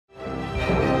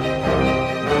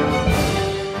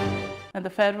And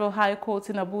the Federal High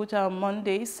Court in Abuja on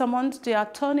Monday summoned the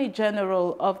Attorney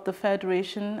General of the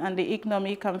Federation and the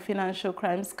Economic and Financial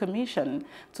Crimes Commission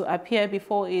to appear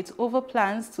before it over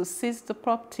plans to seize the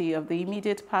property of the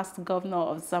immediate past Governor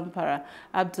of Zamfara,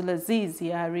 Abdulaziz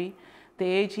Yari. The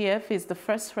AGF is the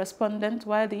first respondent,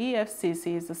 while the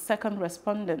EFCC is the second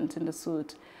respondent in the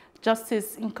suit.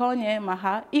 Justice Nkonye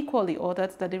Maha equally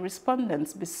ordered that the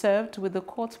respondents be served with the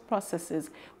court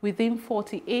processes within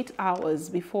 48 hours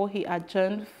before he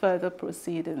adjourned further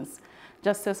proceedings.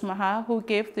 Justice Maha, who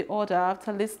gave the order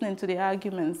after listening to the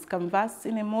arguments canvassed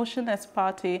in a motion ex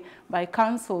parte by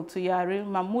counsel to Yari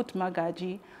Mahmood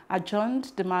Magaji,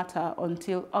 adjourned the matter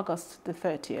until August the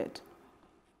 30th.